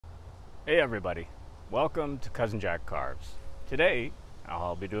Hey everybody, welcome to Cousin Jack Carves. Today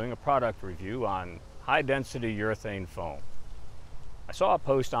I'll be doing a product review on high density urethane foam. I saw a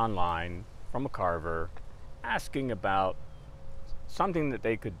post online from a carver asking about something that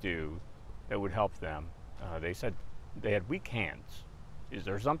they could do that would help them. They said they had weak hands. Is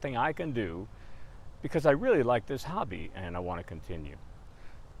there something I can do? Because I really like this hobby and I want to continue.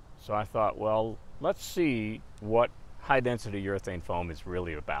 So I thought, well, let's see what high density urethane foam is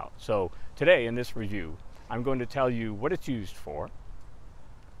really about. So today in this review, I'm going to tell you what it's used for,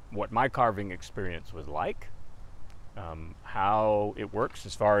 what my carving experience was like, how it works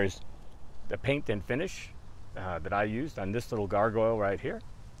as far as the paint and finish that I used on this little gargoyle right here.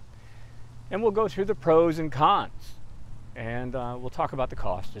 And we'll go through the pros and cons, and we'll talk about the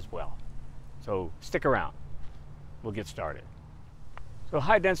cost as well. So stick around, we'll get started. So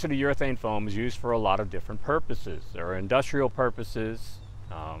high density urethane foam is used for a lot of different purposes. There are industrial purposes,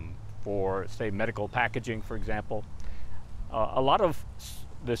 for say medical packaging, for example. A lot of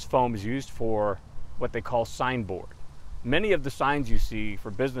this foam is used for what they call signboard. Many of the signs you see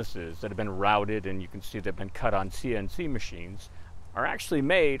for businesses that have been routed and you can see they've been cut on CNC machines are actually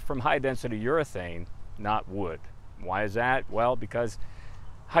made from high density urethane, not wood. Why is that? Well, because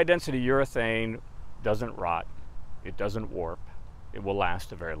high density urethane doesn't rot, it doesn't warp, it will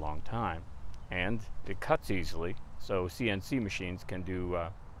last a very long time, and it cuts easily, so CNC machines can do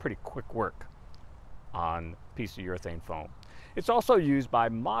pretty quick work on a piece of urethane foam. It's also used by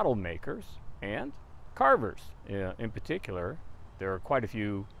model makers and carvers. In particular, there are quite a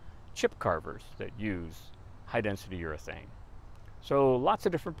few chip carvers that use high density urethane. So lots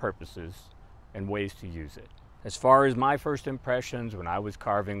of different purposes and ways to use it. As far as my first impressions when I was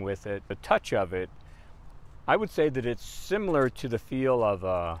carving with it, the touch of it, I would say that it's similar to the feel of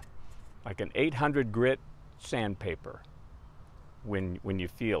like an 800 grit sandpaper when you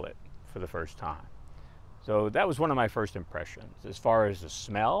feel it for the first time. So that was one of my first impressions. As far as the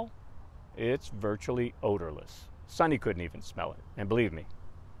smell, it's virtually odorless. Sunny couldn't even smell it. And believe me,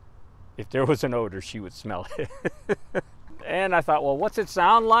 if there was an odor, she would smell it. And I thought, well, what's it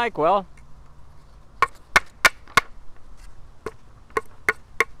sound like? Well,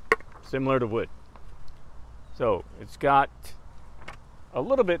 similar to wood. So it's got a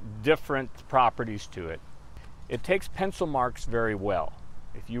little bit different properties to it. It takes pencil marks very well.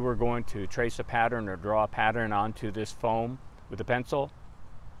 If you were going to trace a pattern or draw a pattern onto this foam with a pencil,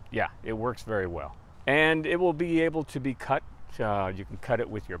 yeah, it works very well. And it will be able to be cut. You can cut it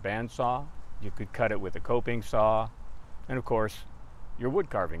with your bandsaw, you could cut it with a coping saw, and of course, your wood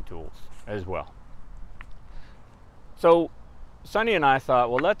carving tools as well. So Sonny and I thought,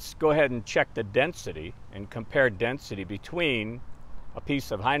 well, let's go ahead and check the density and compare density between a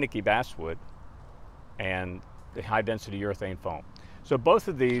piece of Heineke basswood and the high density urethane foam. So both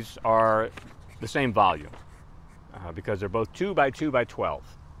of these are the same volume because they're both 2 by 2 by 12.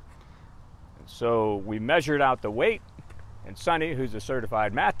 And so we measured out the weight, and Sonny, who's a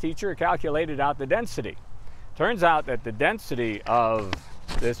certified math teacher, calculated out the density. Turns out that the density of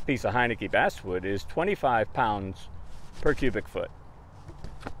this piece of Heineke basswood is 25 pounds per cubic foot.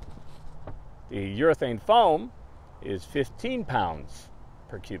 The urethane foam is 15 pounds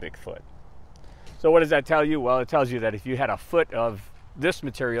per cubic foot. So what does that tell you? Well, it tells you that if you had a foot of this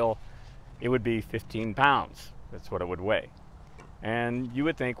material, it would be 15 pounds. That's what it would weigh. And you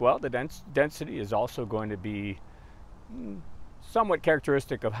would think, well, the density is also going to be somewhat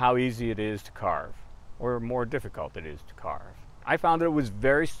characteristic of how easy it is to carve, or more difficult it is to carve. I found that it was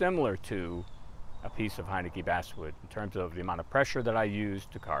very similar to a piece of Heineke basswood in terms of the amount of pressure that I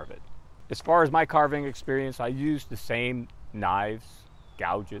used to carve it. As far as my carving experience, I used the same knives,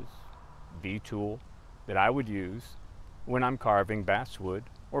 gouges, V-tool that I would use when I'm carving basswood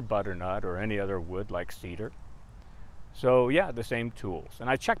or butternut or any other wood like cedar. So yeah, the same tools. And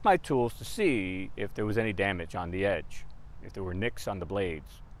I checked my tools to see if there was any damage on the edge, if there were nicks on the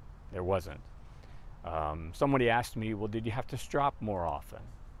blades. There wasn't. Somebody asked me, well, did you have to strop more often?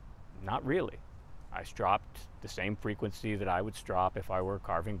 Not really. I stropped the same frequency that I would strop if I were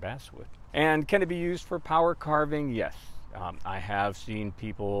carving basswood. And can it be used for power carving? Yes. I have seen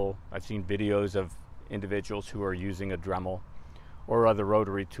I've seen videos of individuals who are using a Dremel or other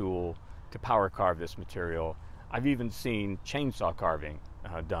rotary tool to power carve this material. I've even seen chainsaw carving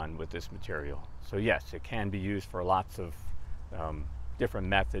done with this material. So yes, it can be used for lots of different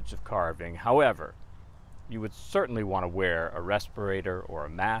methods of carving. However, you would certainly want to wear a respirator or a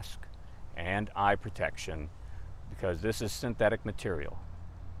mask and eye protection because this is synthetic material.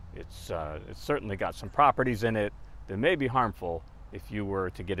 It's certainly got some properties in it that may be harmful if you were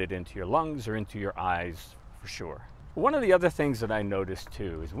to get it into your lungs or into your eyes for sure. One of the other things that I noticed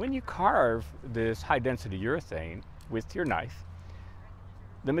too is when you carve this high density urethane with your knife,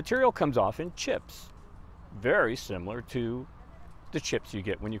 the material comes off in chips, very similar to the chips you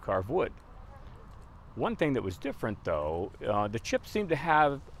get when you carve wood. One thing that was different though, the chips seemed to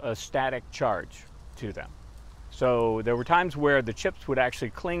have a static charge to them. So there were times where the chips would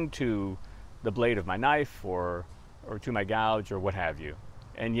actually cling to the blade of my knife or to my gouge or what have you.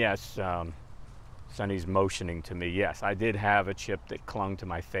 And yes, Sonny's motioning to me. Yes, I did have a chip that clung to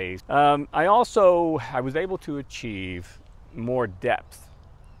my face. I was able to achieve more depth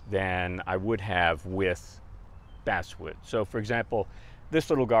than I would have with basswood. So for example, this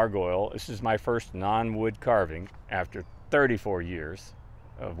little gargoyle, this is my first non-wood carving after 34 years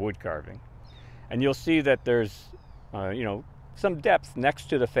of wood carving. And you'll see that there's, some depth next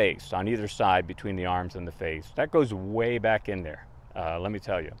to the face on either side between the arms and the face. That goes way back in there, let me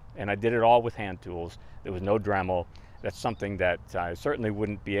tell you. And I did it all with hand tools. There was no Dremel. That's something that I certainly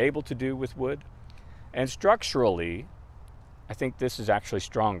wouldn't be able to do with wood. And structurally, I think this is actually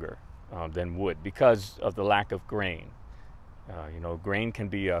stronger than wood because of the lack of grain. Grain can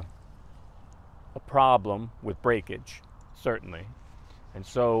be a problem with breakage, certainly. And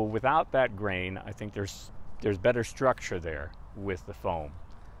so without that grain, I think there's better structure there with the foam.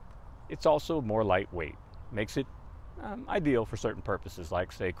 It's also more lightweight, makes it ideal for certain purposes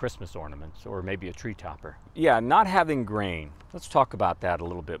like, say, Christmas ornaments or maybe a tree topper. Yeah, not having grain. Let's talk about that a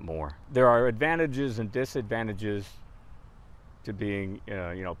little bit more. There are advantages and disadvantages to being,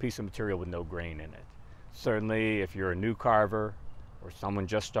 a piece of material with no grain in it. Certainly, if you're a new carver or someone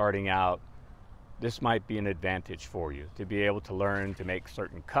just starting out, this might be an advantage for you to be able to learn to make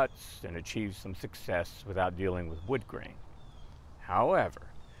certain cuts and achieve some success without dealing with wood grain. However,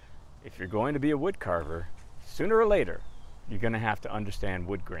 if you're going to be a wood carver, sooner or later, you're going to have to understand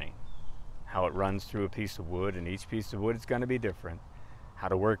wood grain, how it runs through a piece of wood, and each piece of wood is going to be different, how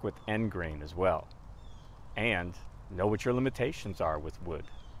to work with end grain as well, and know what your limitations are with wood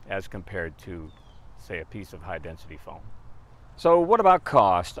as compared to, say, a piece of high density foam. So what about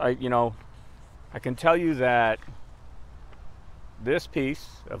cost? I can tell you that this piece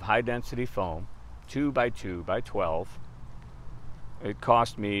of high density foam, 2 by 2 by 12, it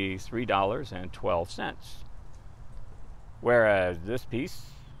cost me $3.12. Whereas this piece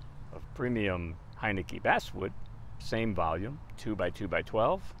of premium Heineke basswood, same volume, 2 by 2 by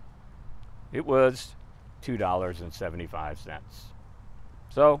 12, it was $2.75.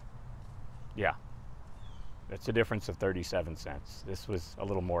 So, yeah, that's a difference of 37 cents. This was a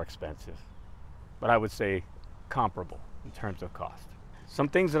little more expensive, but I would say comparable in terms of cost. Some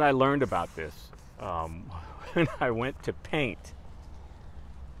things that I learned about this when I went to paint.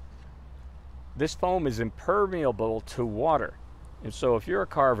 This foam is impermeable to water. And so if you're a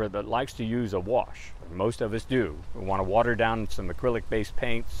carver that likes to use a wash, most of us do, we want to water down some acrylic-based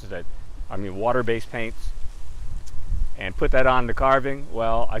paints, water-based paints, and put that on the carving,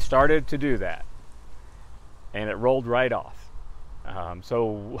 well, I started to do that, and it rolled right off.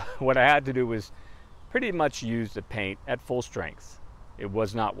 So what I had to do was pretty much use the paint at full strength. It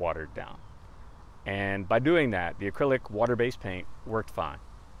was not watered down. And by doing that, the acrylic water-based paint worked fine.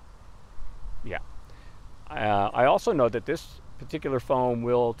 Yeah. I also know that this particular foam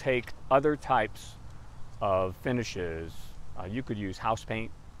will take other types of finishes. You could use house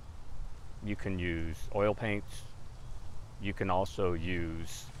paint. You can use oil paints. You can also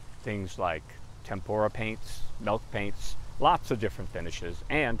use things like tempera paints, milk paints, lots of different finishes,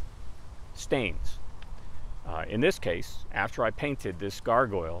 and stains. In this case, after I painted this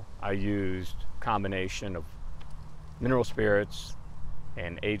gargoyle, I used a combination of mineral spirits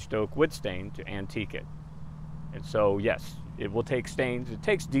and aged oak wood stain to antique it. And so, yes, it will take stains. It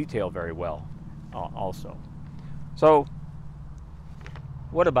takes detail very well also. So,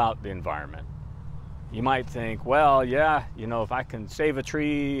 what about the environment? You might think, well, yeah, if I can save a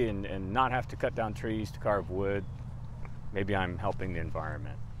tree and not have to cut down trees to carve wood, maybe I'm helping the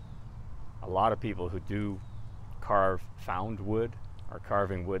environment. A lot of people who do carve found wood are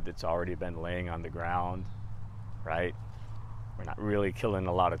carving wood that's already been laying on the ground, right? We're not really killing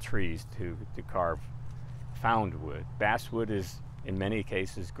a lot of trees to carve found wood. Basswood is, in many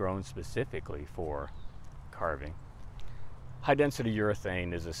cases, grown specifically for carving. High-density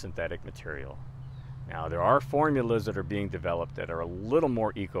urethane is a synthetic material. Now, there are formulas that are being developed that are a little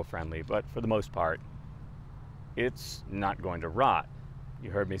more eco-friendly, but for the most part, it's not going to rot.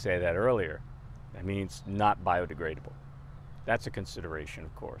 You heard me say that earlier. That means not biodegradable. That's a consideration,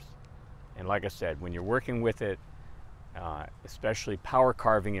 of course. And like I said, when you're working with it, especially power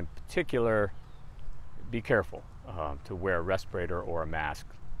carving in particular, be careful to wear a respirator or a mask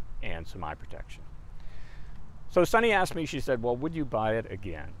and some eye protection. So Sunny asked me, she said, well, would you buy it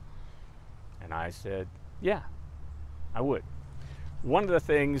again? And I said, yeah, I would. One of the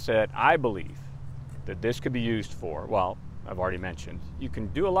things that I believe that this could be used for, well, I've already mentioned, you can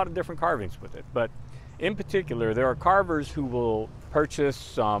do a lot of different carvings with it, but in particular, there are carvers who will purchase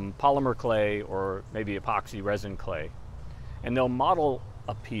some polymer clay or maybe epoxy resin clay, and they'll model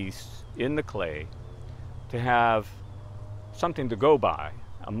a piece in the clay to have something to go by,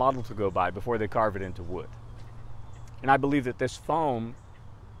 a model to go by before they carve it into wood. And I believe that this foam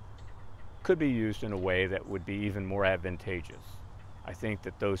could be used in a way that would be even more advantageous. I think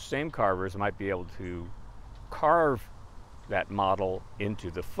that those same carvers might be able to carve that model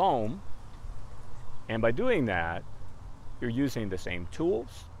into the foam, and by doing that, you're using the same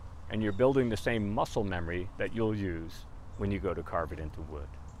tools and you're building the same muscle memory that you'll use when you go to carve it into wood.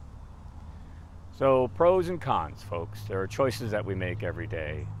 So pros and cons, folks. There are choices that we make every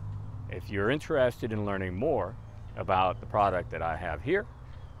day. If you're interested in learning more about the product that I have here,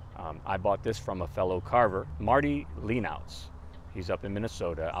 I bought this from a fellow carver, Marty Leanouts. He's up in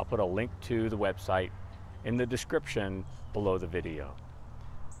Minnesota. I'll put a link to the website in the description below the video.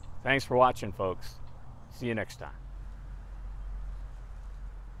 Thanks for watching, folks. See you next time.